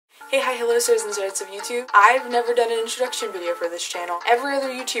Hey, hi, hello, sirs and sirs of YouTube. I've never done an introduction video for this channel. Every other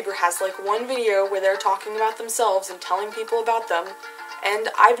YouTuber has like one video where they're talking about themselves and telling people about them, and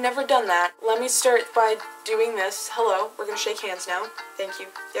I've never done that. Let me start by doing this. Hello, we're gonna shake hands now. Thank you.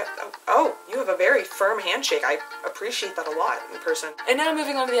 Yep. Oh, you have a very firm handshake. I appreciate that a lot in person. And now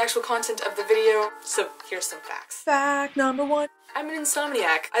moving on to the actual content of the video. So here's some facts. Fact number 1. I'm an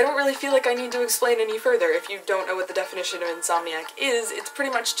insomniac. I don't really feel like I need to explain any further. If you don't know what the definition of insomniac is, it's pretty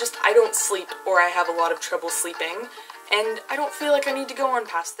much just I don't sleep or I have a lot of trouble sleeping. And I don't feel like I need to go on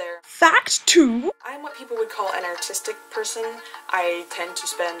past there. Fact 2. I'm what people would call an artistic person. I tend to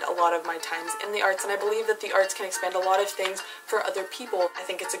spend a lot of my times in the arts, and I believe that the arts can expand a lot of things for other people. I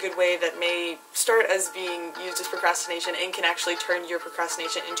think it's a good way that may start as being used as procrastination and can actually turn your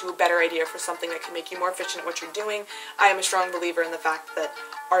procrastination into a better idea for something that can make you more efficient at what you're doing. I am a strong believer in the fact that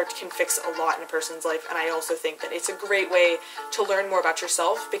art can fix a lot in a person's life, and I also think that it's a great way to learn more about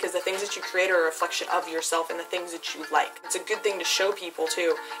yourself, because the things that you create are a reflection of yourself and the things that you like. It's a good thing to show people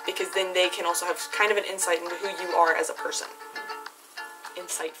too, because then they can also have kind of an insight into who you are as a person.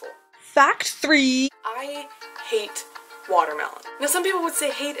 Insightful. Fact 3. I hate watermelon. Now, some people would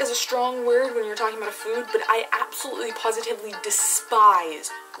say hate is a strong word when you're talking about a food, but I absolutely positively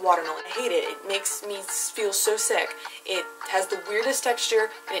despise watermelon. I hate it. It makes me feel so sick. It has the weirdest texture,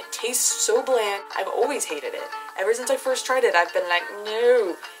 and it tastes so bland. I've always hated it. Ever since I first tried it, I've been like,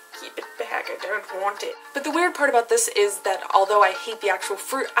 no, keep it back, I don't want it. But the weird part about this is that although I hate the actual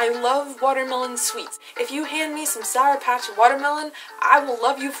fruit, I love watermelon sweets. If you hand me some Sour Patch watermelon, I will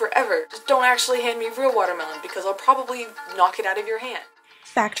love you forever. Just don't actually hand me real watermelon, because I'll probably knock it out of your hand.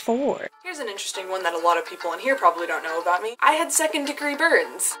 Fact 4. Here's an interesting one that a lot of people in here probably don't know about me. I had 2nd-degree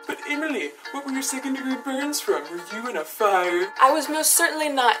burns. But Emily, what were your 2nd-degree burns from? Were you in a fire? I was most certainly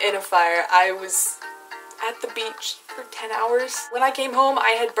not in a fire. I was at the beach for 10 hours. When I came home,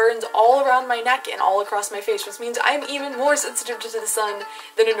 I had burns all around my neck and all across my face, which means I'm even more sensitive to the sun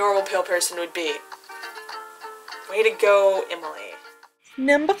than a normal pale person would be. Way to go, Emily.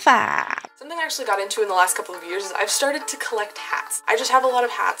 Number 5. Something I actually got into in the last couple of years is I've started to collect hats. I just have a lot of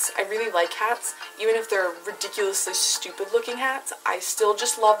hats. I really like hats. Even if they're ridiculously stupid looking hats, I still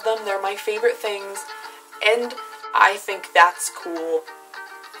just love them. They're my favorite things, and I think that's cool.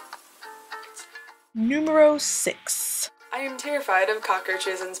 Numero 6. I am terrified of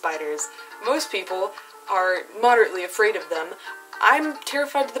cockroaches and spiders. Most people are moderately afraid of them. I'm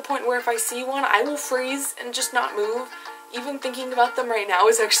terrified to the point where if I see one, I will freeze and just not move. Even thinking about them right now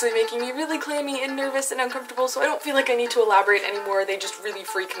is actually making me really clammy and nervous and uncomfortable, so I don't feel like I need to elaborate anymore. They just really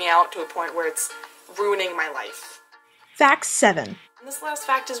freak me out to a point where it's ruining my life. Fact 7. And this last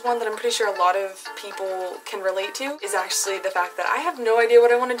fact is one that I'm pretty sure a lot of people can relate to, is actually the fact that I have no idea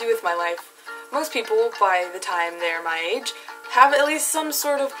what I want to do with my life. Most people, by the time they're my age, have at least some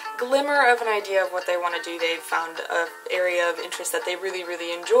sort of glimmer of an idea of what they want to do. They've found an area of interest that they really,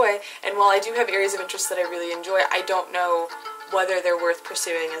 really enjoy, and while I do have areas of interest that I really enjoy, I don't know whether they're worth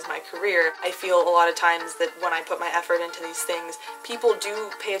pursuing as my career. I feel a lot of times that when I put my effort into these things, people do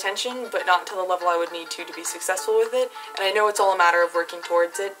pay attention, but not to the level I would need to be successful with it, and I know it's all a matter of working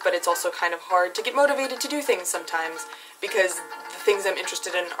towards it, but it's also kind of hard to get motivated to do things sometimes, because the things I'm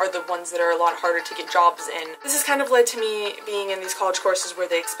interested in are the ones that are a lot harder to get jobs in. This has kind of led to me being in these college courses where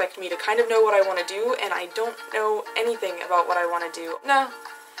they expect me to kind of know what I want to do, and I don't know anything about what I want to do. No,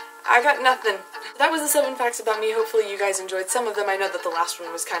 I got nothing. That was the 7 facts about me. Hopefully you guys enjoyed some of them. I know that the last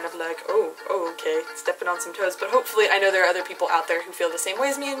one was kind of like, oh, okay, stepping on some toes, but hopefully I know there are other people out there who feel the same way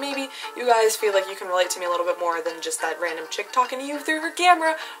as me, and maybe you guys feel like you can relate to me a little bit more than just that random chick talking to you through her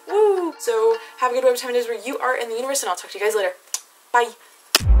camera. Woo! So have a good whatever time it is where you are in the universe, and I'll talk to you guys later. Bye!